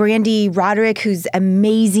Brandy Roderick, who's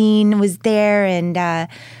amazing, was there, and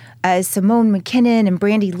Simone McKinnon and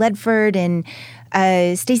Brandy Ledford and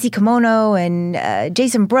Stacey Kimono and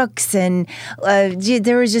Jason Brooks, and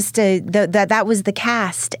there was just that was the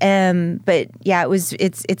cast. But yeah,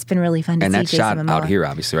 it's been really fun to see. And that Jason shot Momoa out here,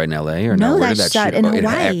 obviously, right in LA, or no? Where That did that shot shoot? in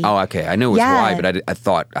Hawaii. Okay, I knew it was Hawaii, but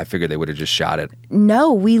I figured they would have just shot it.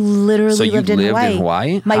 No, we literally lived in Hawaii. In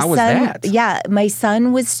Hawaii? My How was son, that? Yeah, my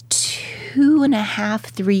son was 2.5,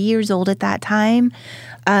 3 years old at that time.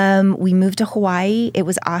 We moved to Hawaii. It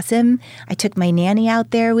was awesome. I took my nanny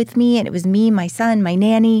out there with me, and it was me, my son, my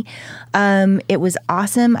nanny. It was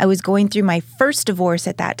awesome. I was going through my first divorce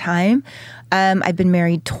at that time. I've been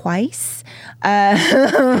married twice.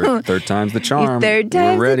 Third time's the charm. Third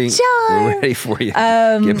time's We're ready. the charm. We're ready for you.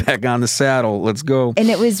 Get back on the saddle. Let's go. And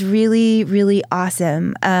it was really, really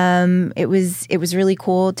awesome. It was really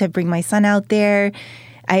cool to bring my son out there.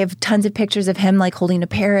 I have tons of pictures of him like holding a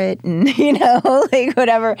parrot and, like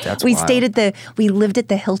whatever. That's we wild. We lived at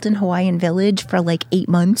the Hilton Hawaiian Village for like 8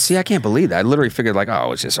 months. See, I can't believe that. I literally figured like,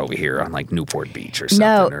 oh, it's just over here on like Newport Beach or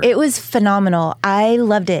something. No, it was phenomenal. I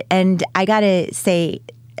loved it. And I got to say,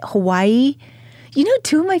 Hawaii,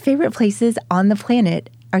 two of my favorite places on the planet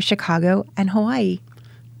are Chicago and Hawaii.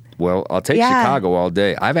 Well, I'll take Chicago all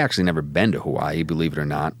day. I've actually never been to Hawaii, believe it or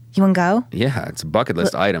not. You want to go? Yeah, it's a bucket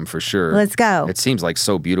list item for sure. Let's go. It seems like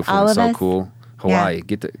so beautiful All and of so us? cool. Hawaii,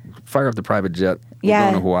 fire up the private jet. We're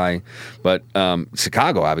going to Hawaii. But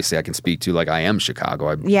Chicago, obviously, I can speak to. Like, I am Chicago.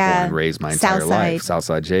 I'm born and raised my entire life.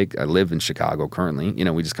 Southside Jake. I live in Chicago currently.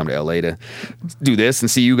 We just come to LA to do this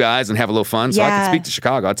and see you guys and have a little fun. So I can speak to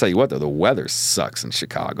Chicago. I'll tell you what, though, the weather sucks in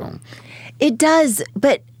Chicago. It does,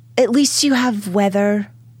 but at least you have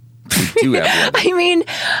weather. We do have weather. I mean,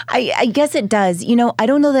 I guess it does. I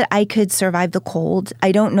don't know that I could survive the cold.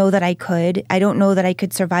 I don't know that I could. I don't know that I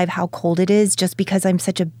could survive how cold it is just because I'm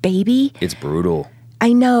such a baby. It's brutal.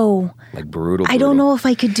 I know. Like brutal. I don't know if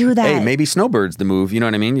I could do that. Hey, maybe snowbird's the move. You know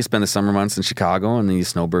what I mean? You spend the summer months in Chicago and then you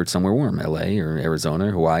snowbird somewhere warm, LA or Arizona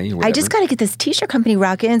or Hawaii or whatever. I just got to get this t-shirt company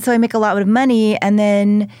rocking, so I make a lot of money, and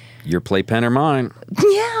then... Your playpen or mine?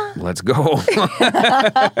 Yeah. Let's go.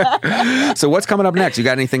 So what's coming up next? You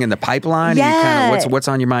got anything in the pipeline? Yeah. What's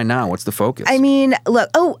on your mind now? What's the focus? I mean,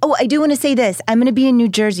 look. Oh, I do want to say this. I'm going to be in New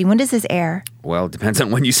Jersey. When does this air? Well, it depends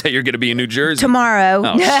on when you say you're going to be in New Jersey. Tomorrow.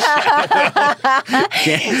 Oh,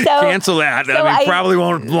 cancel that. So I probably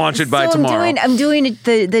won't launch it by tomorrow. I'm doing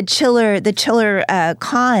the Chiller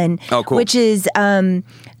Con. Oh, cool. Which is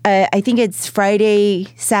I think it's Friday,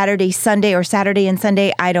 Saturday, Sunday, or Saturday and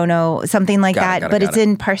Sunday. I don't know, something like that. But it's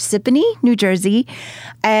in Parsippany, New Jersey.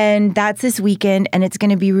 And that's this weekend, and it's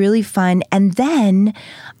going to be really fun. And then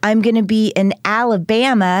I'm going to be in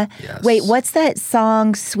Alabama. Yes. Wait, what's that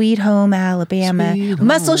song, Sweet Home Alabama?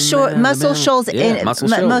 Muscle Shoals. Muscle Shoals.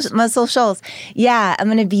 Yeah, I'm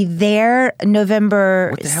going to be there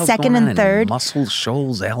November 2nd and 3rd. Muscle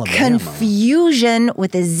Shoals, Alabama. Confusion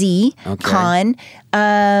with a Z, okay. Con.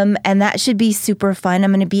 And that should be super fun.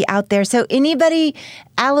 I'm going to be out there. So anybody,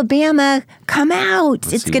 Alabama, come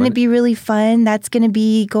out. It's going to be really fun. That's going to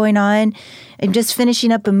be going on. I'm just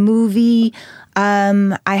finishing up a movie.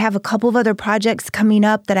 I have a couple of other projects coming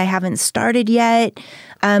up that I haven't started yet.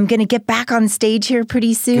 I'm going to get back on stage here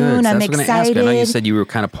pretty soon. Good. I'm excited. Ask. I know you said you were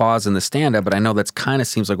kind of pausing the stand-up, but I know that's kind of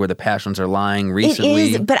seems like where the passions are lying recently.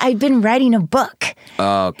 It is, but I've been writing a book.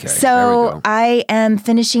 Okay. So there we go. I am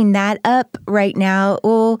finishing that up right now.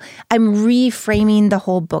 Well, I'm reframing the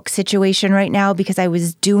whole book situation right now because I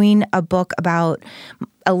was doing a book about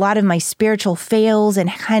a lot of my spiritual fails and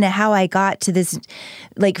kind of how I got to this,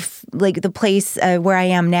 like the place where I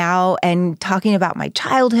am now, and talking about my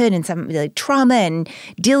childhood and some like trauma and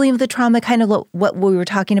dealing with the trauma, kind of what we were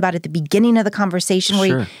talking about at the beginning of the conversation,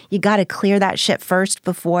 where you got to clear that shit first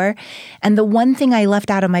before. And the one thing I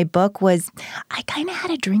left out of my book was I kind of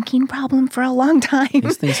had a drinking problem for a long time.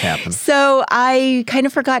 These things happen. So I kind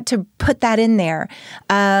of forgot to put that in there.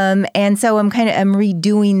 And so I'm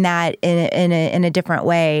redoing that in a different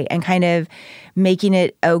way and kind of making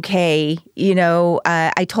it okay.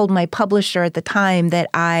 I told my publisher at the time that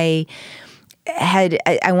I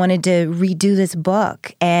wanted to redo this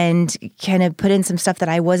book and kind of put in some stuff that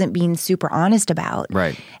I wasn't being super honest about.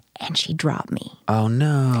 Right. And she dropped me. Oh,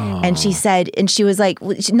 no. And she said, and she was like,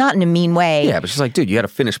 not in a mean way. Yeah, but she's like, dude, you had a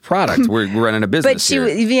finished product. We're running a business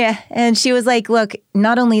here. And she was like, look,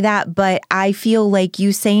 not only that, but I feel like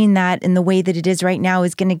you saying that in the way that it is right now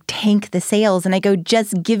is going to tank the sales. And I go,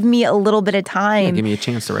 just give me a little bit of time. Yeah, give me a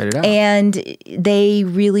chance to write it out. And they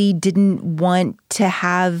really didn't want to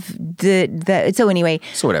have the so anyway.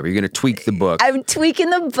 So whatever, you're going to tweak the book. I'm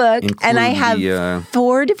tweaking the book. And I have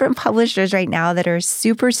 4 different publishers right now that are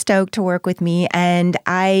super stoked to work with me. And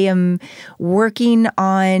I am working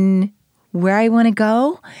on where I want to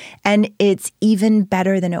go. And it's even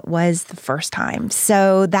better than it was the first time.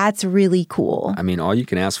 So that's really cool. I mean, all you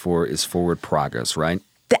can ask for is forward progress, right?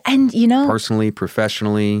 And, personally,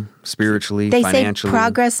 professionally, spiritually, financially. They say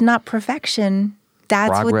progress, not perfection. That's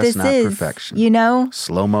progress, what this not is. Perfection.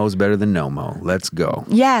 Slow-mo's better than no-mo. Let's go.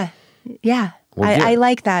 Yeah. Yeah. Well, I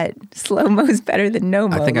like that. Slow-mo's better than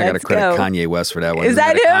no-mo. I think I got to credit Kanye West for that one. Is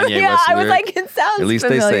that him? Yeah, I was like, it sounds At least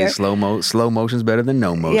familiar. they say slow motion's better than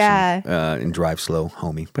no motion. Yeah. And drive slow,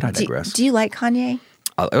 homie. But I digress. Do you like Kanye?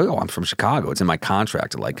 I'm from Chicago. It's in my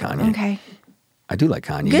contract to like Kanye. Okay. I do like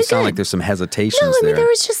Kanye. You sound like there's some hesitations there. No, I mean, there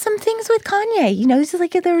was just some things with Kanye. You know, it's just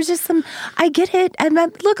like there was just some, I get it. And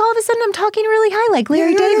look, all of a sudden I'm talking really high like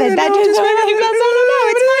Larry David. That just it's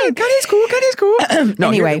fine. Kanye's cool. No,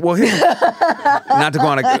 anyway. Not to go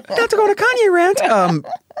on a Kanye rant.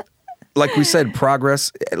 Like we said,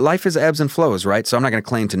 progress, life is ebbs and flows, right? So I'm not going to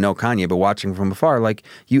claim to know Kanye, but watching from afar, like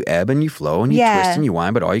you ebb and you flow and you twist and you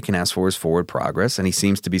wind, but all you can ask for is forward progress. And he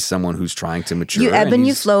seems to be someone who's trying to mature. You ebb and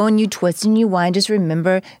you flow and you twist and you wind. Just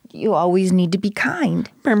remember, you always need to be kind.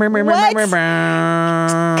 What? Kanye,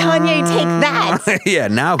 take that. Yeah,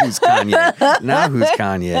 now who's Kanye?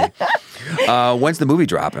 When's the movie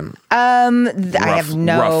dropping? I have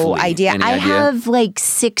no idea. I have like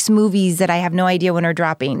 6 movies that I have no idea when are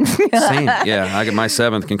dropping. Same. Yeah, I get my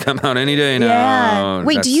 7th can come out any day now. Yeah.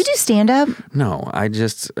 Wait, do you do stand-up? No, I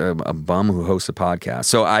just a bum who hosts a podcast.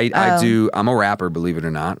 So I do. I'm a rapper, believe it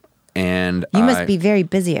or not. And you must be very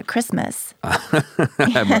busy at Christmas. Actually,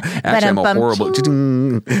 I'm a horrible.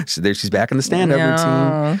 There, she's back in the stand-up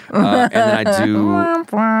routine. And then I do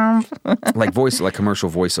like commercial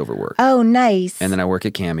voiceover work. Oh, nice. And then I work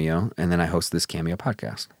at Cameo, and then I host this Cameo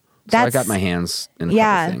podcast. So I got my hands in a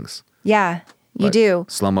couple things. Yeah. You do.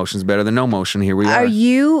 Slow motion's better than no motion. Here we are. Are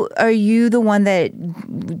you the one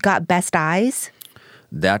that got best eyes?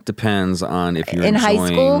 That depends on if you're in high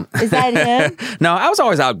school. Is that him? No, I was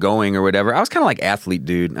always outgoing or whatever. I was kind of like athlete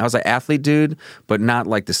dude. I was like athlete dude, but not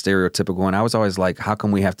like the stereotypical one. I was always like, how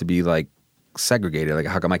come we have to be like segregated? Like,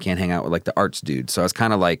 how come I can't hang out with like the arts dude? So I was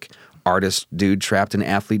kind of like artist dude trapped in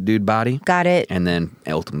athlete dude body. Got it. And then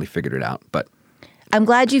ultimately figured it out. But I'm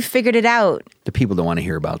glad you figured it out. The people don't want to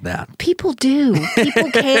hear about that. People do. People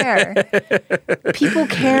care. People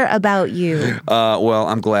care about you. Well,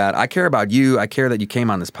 I'm glad. I care about you. I care that you came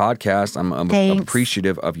on this podcast. I'm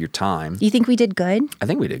appreciative of your time. You think we did good? I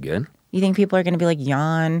think we did good. You think people are going to be like,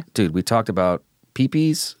 yawn? Dude, we talked about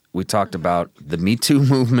peepees. We talked about the Me Too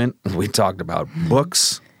movement. We talked about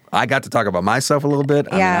books. I got to talk about myself a little bit.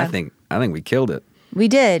 I mean, I think we killed it. We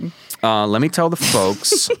did. Let me tell the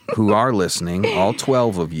folks who are listening, all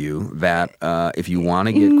 12 of you, that if you want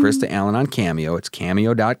to get Krista Allen on Cameo, it's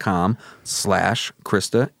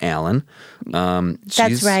cameo.com/Krista Allen.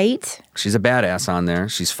 That's right. She's a badass on there.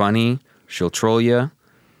 She's funny. She'll troll you.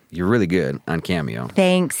 You're really good on Cameo.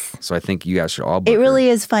 Thanks. So I think you guys should all book It really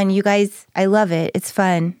her. is fun. You guys, I love it. It's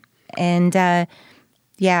fun. And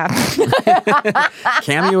yeah.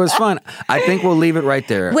 Cameo is fun. I think we'll leave it right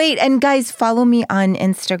there. Wait, and guys, follow me on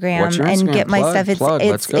Instagram. What's your and Instagram? Get my stuff. It's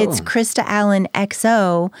Krista Allen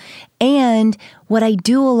XO. And what I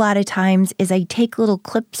do a lot of times is I take little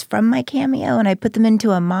clips from my Cameo and I put them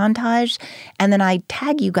into a montage, and then I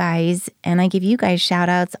tag you guys and I give you guys shout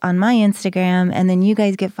outs on my Instagram, and then you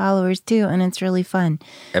guys get followers too, and it's really fun.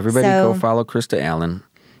 Everybody go follow Krista Allen.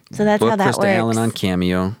 So that's how that works. Krista Allen on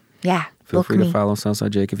Cameo. Yeah. Feel free to follow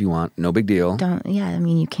Southside Jake if you want. No big deal. I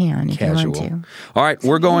mean, you can if you want to. All right,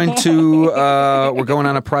 we're going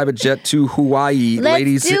on a private jet to Hawaii. Let's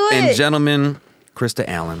Ladies do it. and gentlemen, Krista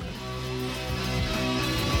Allen.